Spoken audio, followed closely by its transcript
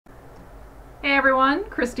Hey everyone,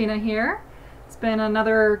 Christina here. It's been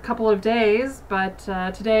another couple of days, but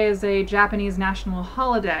today is a Japanese national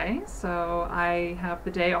holiday, so I have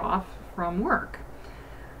the day off from work.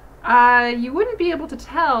 You wouldn't be able to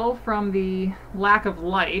tell from the lack of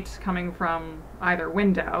light coming from either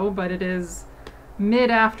window, but it is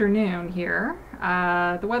mid-afternoon here.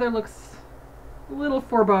 The weather looks a little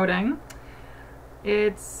foreboding.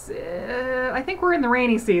 I think we're in the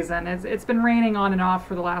rainy season. It's been raining on and off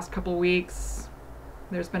for the last couple weeks.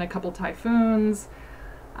 There's been a couple typhoons.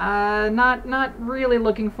 Not really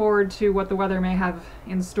looking forward to what the weather may have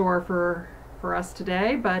in store for us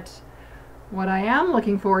today, but what I am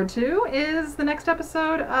looking forward to is the next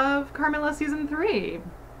episode of Carmilla Season 3.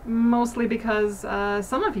 Mostly because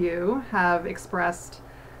some of you have expressed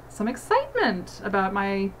some excitement about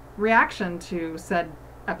my reaction to said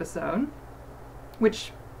episode.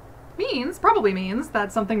 Which probably means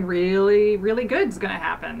that something really, really good is going to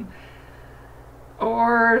happen.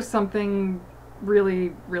 Or something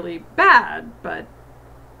really, really bad. But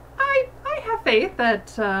I have faith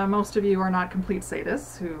that most of you are not complete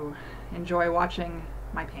sadists who enjoy watching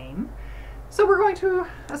my pain. So we're going to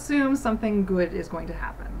assume something good is going to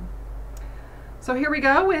happen. So here we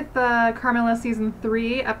go with Carmilla Season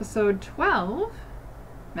 3, Episode 12,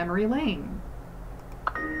 Memory Lane.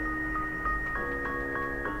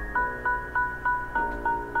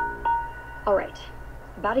 Alright,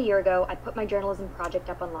 about a year ago, I put my journalism project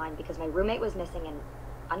up online because my roommate was missing and,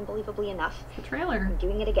 unbelievably enough, the trailer. I'm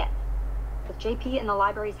doing it again. With JP and the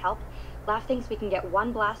library's help, Laugh thinks we can get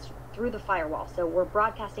one blast through the firewall, so we're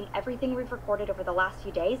broadcasting everything we've recorded over the last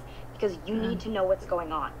few days because you need to know what's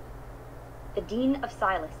going on. The Dean of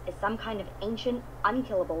Silas is some kind of ancient,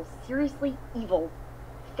 unkillable, seriously evil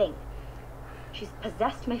thing. She's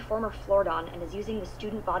possessed my former Flordon and is using the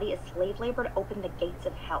student body as slave labor to open the gates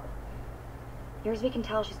of hell. Near as we can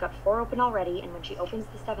tell, she's got 4 open already, and when she opens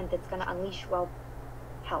the 7th, it's going to unleash, well,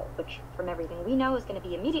 hell, which, from everything we know, is going to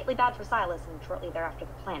be immediately bad for Silas and shortly thereafter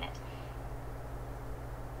the planet.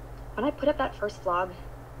 When I put up that first vlog,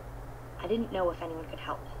 I didn't know if anyone could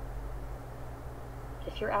help.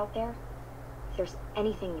 But if you're out there, if there's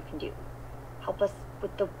anything you can do, help us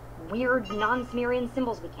with the weird non-Sumerian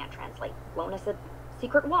symbols we can't translate, loan us a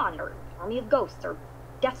secret wand, or army of ghosts, or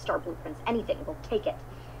Death Star blueprints, anything, we'll take it.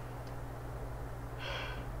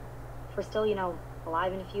 If we're still,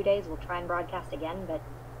 alive in a few days, we'll try and broadcast again, but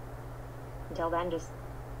until then, just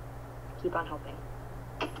keep on hoping.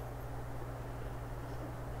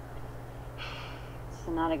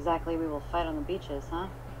 So not exactly we will fight on the beaches, huh?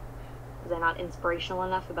 Was I not inspirational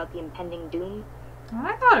enough about the impending doom?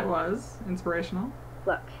 I thought it was inspirational.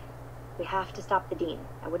 Look, we have to stop the Dean.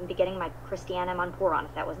 I wouldn't be getting my Christiana Monpour on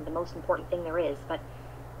if that wasn't the most important thing there is, but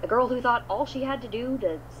the girl who thought all she had to do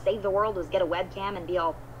to save the world was get a webcam and be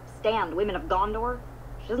all stand women of Gondor,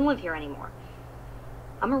 she doesn't live here anymore.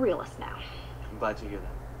 I'm a realist now. I'm glad to hear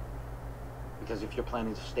that. Because if you're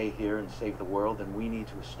planning to stay here and save the world, then we need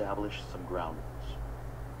to establish some ground rules.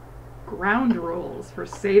 Ground rules for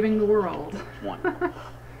saving the world. 1.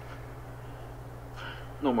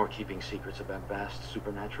 No more keeping secrets about vast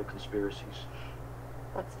supernatural conspiracies.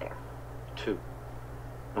 That's fair. 2.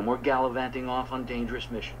 No more gallivanting off on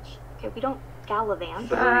dangerous missions. Okay, we don't gallivant.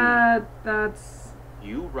 3. That's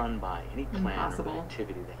You run by any plan impossible. or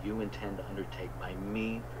activity that you intend to undertake by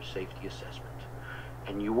me for safety assessment.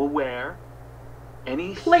 And you will wear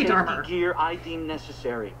any Plate safety armor. gear I deem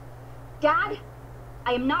necessary. Dad,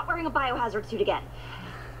 I am not wearing a biohazard suit again.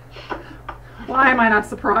 Why am I not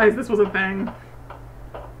surprised this was a thing?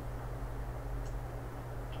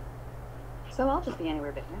 So I'll just be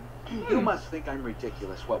anywhere but here. You must think I'm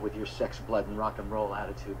ridiculous, what with your sex, blood, and rock and roll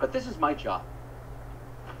attitude, but this is my job.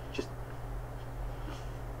 Just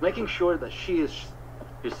making sure that she is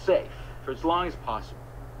safe for as long as possible.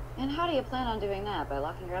 And how do you plan on doing that? By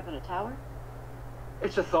locking her up in a tower?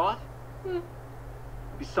 It's a thought.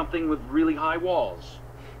 Be something with really high walls.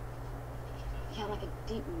 Yeah, like a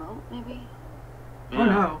deep moat, maybe? Oh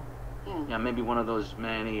no. Yeah. Yeah, maybe one of those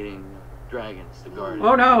man-eating dragons to guard it.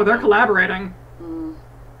 Oh no, they're collaborating.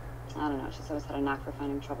 I don't know, she's always had a knack for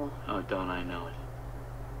finding trouble. Oh, don't I know it.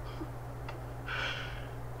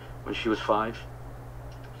 When she was 5,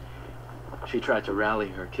 she tried to rally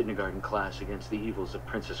her kindergarten class against the evils of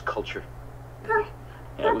princess culture. They're It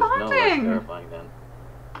was no less bonding. terrifying then.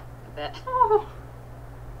 I bet. Oh.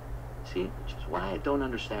 See, which is why I don't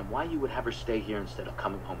understand why you would have her stay here instead of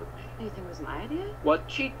coming home with me. You think it was my idea? What?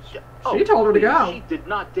 She told her to go. She did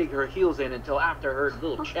not dig her heels in until after her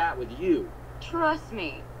little chat with you. Trust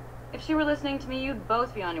me. If she were listening to me, you'd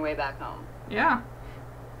both be on your way back home. Yeah.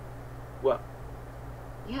 What?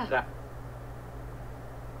 Yeah.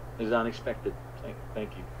 It was unexpected.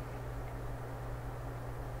 Thank you.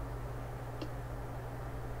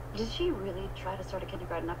 Did she really try to start a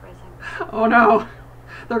kindergarten uprising? Oh no,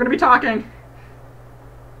 they're gonna be talking.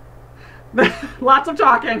 Lots of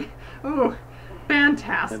talking. Ooh,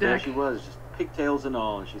 fantastic. And there she was, just pigtails and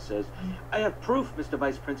all, and she says, "I have proof, Mr.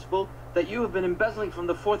 Vice Principal, that you have been embezzling from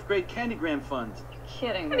the 4th grade candygram fund." You're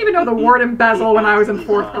kidding. I didn't even know the word embezzle when I was in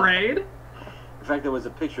 4th grade. In fact, there was a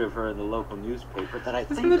picture of her in the local newspaper that I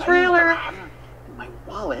This think is the trailer. I have in my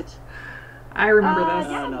wallet. I remember this.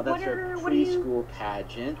 Yeah. No, that's her what are you- preschool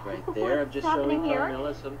pageant right there. I'm just showing happening here?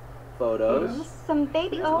 Carmilla some photos. Some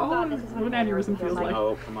baby. Oh god, this is what an aneurysm feels like.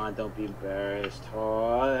 Oh, come on, don't be embarrassed.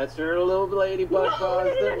 Oh, that's her little ladybug.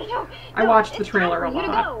 No. I watched the It's trailer time for a you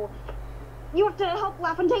to lot. go. You have to help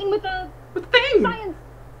LaFontaine with the The thing! science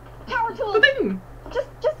power tool. The thing!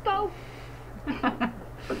 Just go.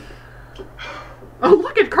 Oh,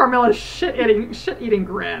 look at Carmilla's shit-eating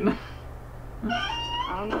grin.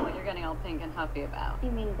 I don't know what you're getting all pink and huffy about.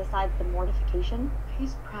 You mean besides the mortification?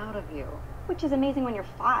 He's proud of you. Which is amazing when you're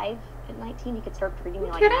 5. At 19, you could start treating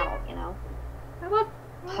me like kidding? an adult, you know? I want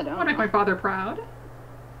to make my father proud.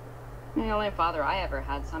 The only father I ever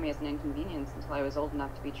had saw me as an inconvenience until I was old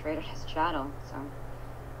enough to be traded as chattel, so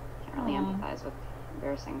I can't really empathize with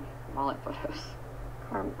embarrassing wallet photos.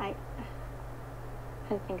 Carm, I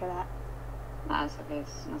didn't think of that. That's okay,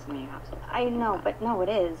 it's not something you have to. I know, but no, it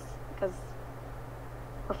is. Because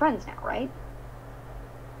we're friends now, right?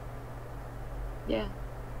 Yeah,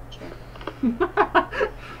 sure.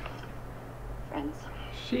 Friends.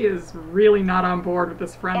 She is really not on board with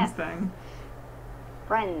this friends Yes. thing.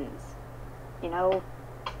 Friends. You know,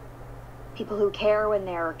 people who care when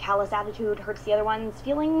their callous attitude hurts the other one's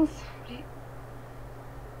feelings.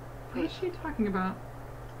 What is she talking about?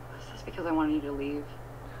 Is this because I wanted you to leave?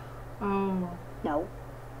 Oh, No.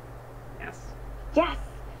 yes. Yes!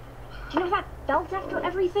 Do you know how that felt after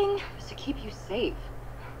everything? It was to keep you safe.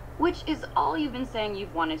 Which is all you've been saying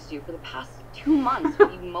you've wanted to do for the past 2 months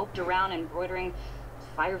when you moped around embroidering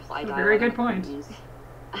firefly That's a dial very on good my point. curtains.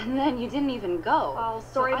 And then you didn't even go. Well,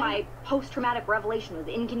 So sorry, I- my post-traumatic revelation was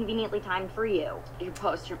inconveniently timed for you. You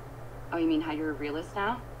post your... Oh, you mean how you're a realist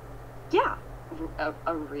now? Yeah.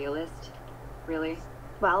 A realist? Really?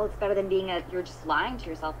 Well, it's better than being a You're just lying to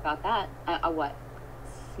yourself about that. A what?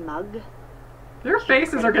 smug, Their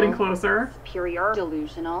faces are getting closer. superior,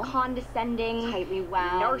 Delusional? condescending, Tightly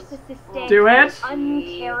wound? narcissistic, Do it.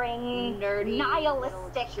 uncaring, Nerdy,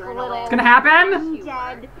 nihilistic, little little It's gonna happen. You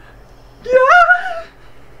dead. Yeah!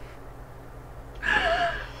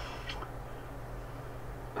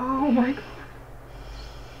 Oh my god.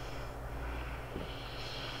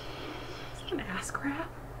 Is that an ass grab?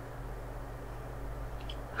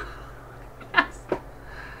 Yes.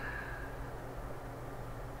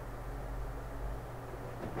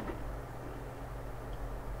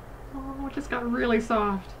 Oh, it just got really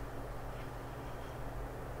soft.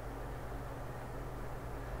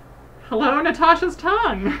 Hello, Natasha's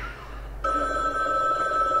tongue. What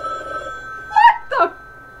the?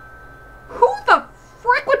 Who the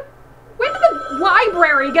frick would? When did the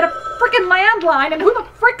library get a frickin' landline? And who the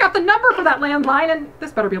frick got the number for that landline? And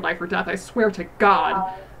this better be life or death, I swear to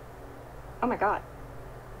God. Oh my god.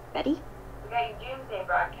 Betty? We got your doomsday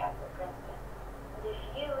broadcast at Princeton. And if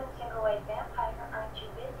you and Single White Vampire aren't too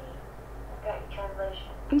busy, I've got your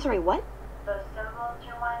translation. I'm sorry, what? Those symbols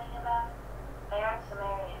you're whining about, they aren't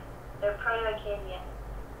Sumerian. They're Proto-Akkadian.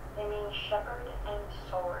 They mean shepherd and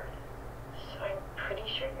sword. So I'm pretty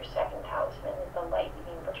sure your second talisman is the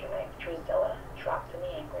light-giving butcher knife Drusilla dropped in the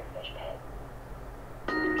anglerfish pit.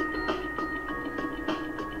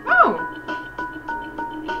 Oh!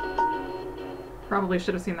 Probably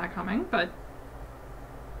should have seen that coming, but...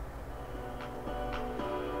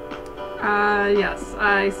 yes,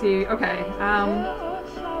 I see. Okay.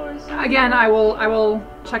 Again, I will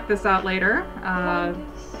check this out later, at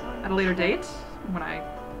a later date, when I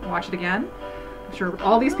watch it again. I'm sure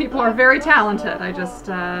all these people are very talented. I just,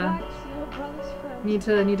 need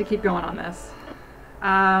to keep going on this.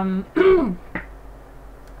 I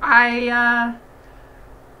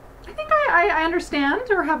think I understand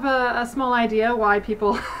or have a small idea why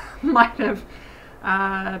people might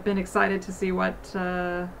have been excited to see what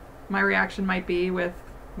my reaction might be with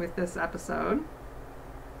this episode.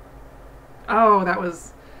 Oh, that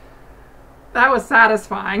was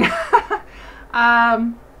satisfying.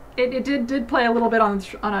 It did play a little bit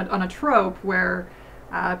on a trope where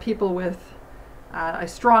people with a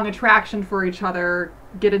strong attraction for each other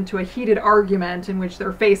get into a heated argument in which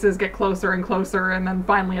their faces get closer and closer, and then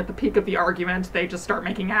finally at the peak of the argument they just start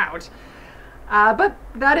making out. But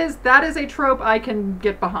that is a trope I can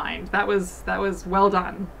get behind. That was well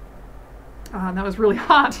done. And that was really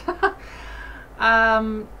hot.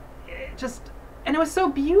 And it was so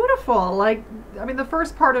beautiful. Like, I mean, the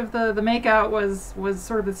first part of the makeout was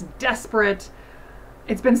sort of this desperate,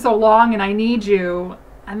 it's been so long and I need you.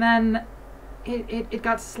 And then it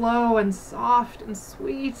got slow and soft and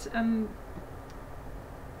sweet, and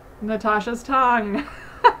Natasha's tongue.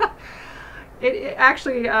 It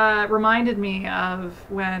actually reminded me of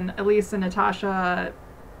when Elise and Natasha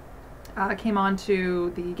came on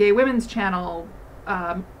to the Gay Women's Channel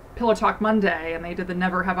Pillow Talk Monday, and they did the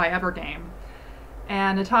Never Have I Ever game.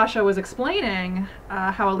 And Natasha was explaining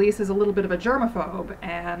how Elise is a little bit of a germaphobe,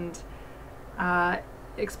 and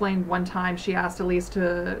explained one time she asked Elise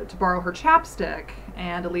to borrow her chapstick,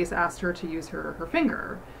 and Elise asked her to use her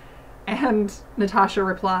finger. And Natasha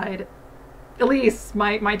replied, "Elise,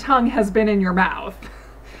 my tongue has been in your mouth."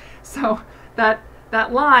 So that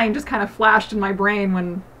line just kind of flashed in my brain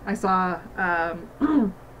when I saw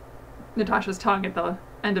Natasha's tongue at the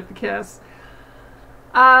end of the kiss.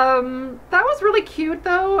 That was really cute,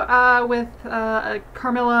 though, with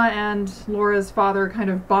Carmilla and Laura's father kind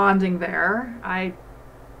of bonding there.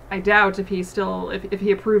 I doubt if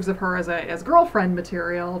he approves of her as girlfriend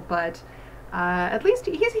material, but at least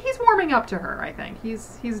he's warming up to her. I think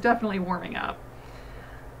he's definitely warming up.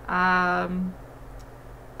 I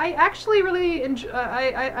actually really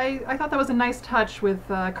I thought that was a nice touch with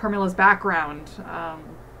Carmilla's background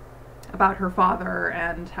about her father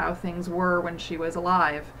and how things were when she was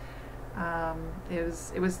alive.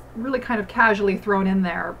 It was really kind of casually thrown in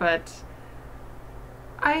there, but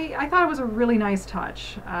I thought it was a really nice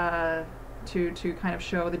touch to kind of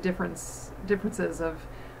show the differences of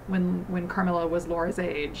when Carmilla was Laura's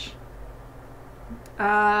age.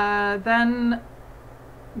 Then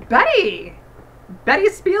Betty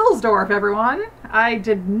Spielsdorf, everyone. I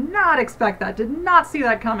did not expect that. Did not see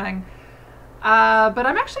that coming. But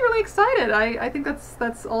I'm actually really excited. I think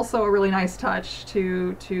that's also a really nice touch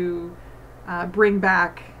to bring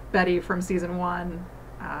back Betty from season 1,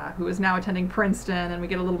 who is now attending Princeton, and we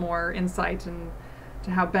get a little more insight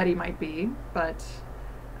into how Betty might be. But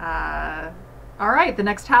all right, the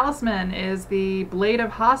next talisman is the Blade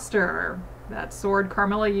of Hoster, that sword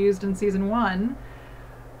Carmilla used in season 1.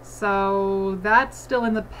 So that's still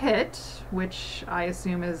in the pit, which I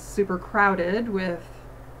assume is super crowded with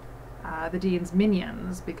the Dean's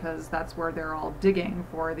minions, because that's where they're all digging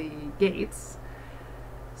for the gates.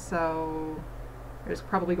 So there's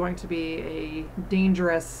probably going to be a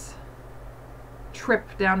dangerous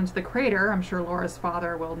trip down into the crater. I'm sure Laura's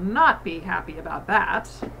father will not be happy about that.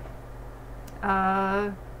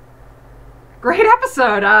 Great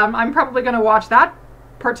episode. I'm probably going to watch that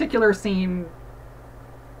particular scene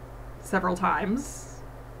several times.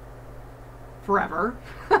 Forever.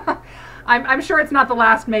 I'm sure it's not the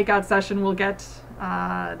last makeout session we'll get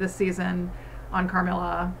this season on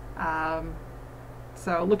Carmilla.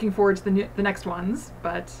 So looking forward to the next ones.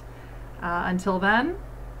 But until then,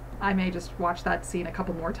 I may just watch that scene a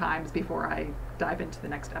couple more times before I dive into the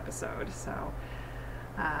next episode. So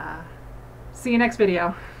see you next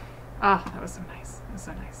video. Oh, that was so nice. That was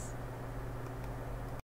so nice.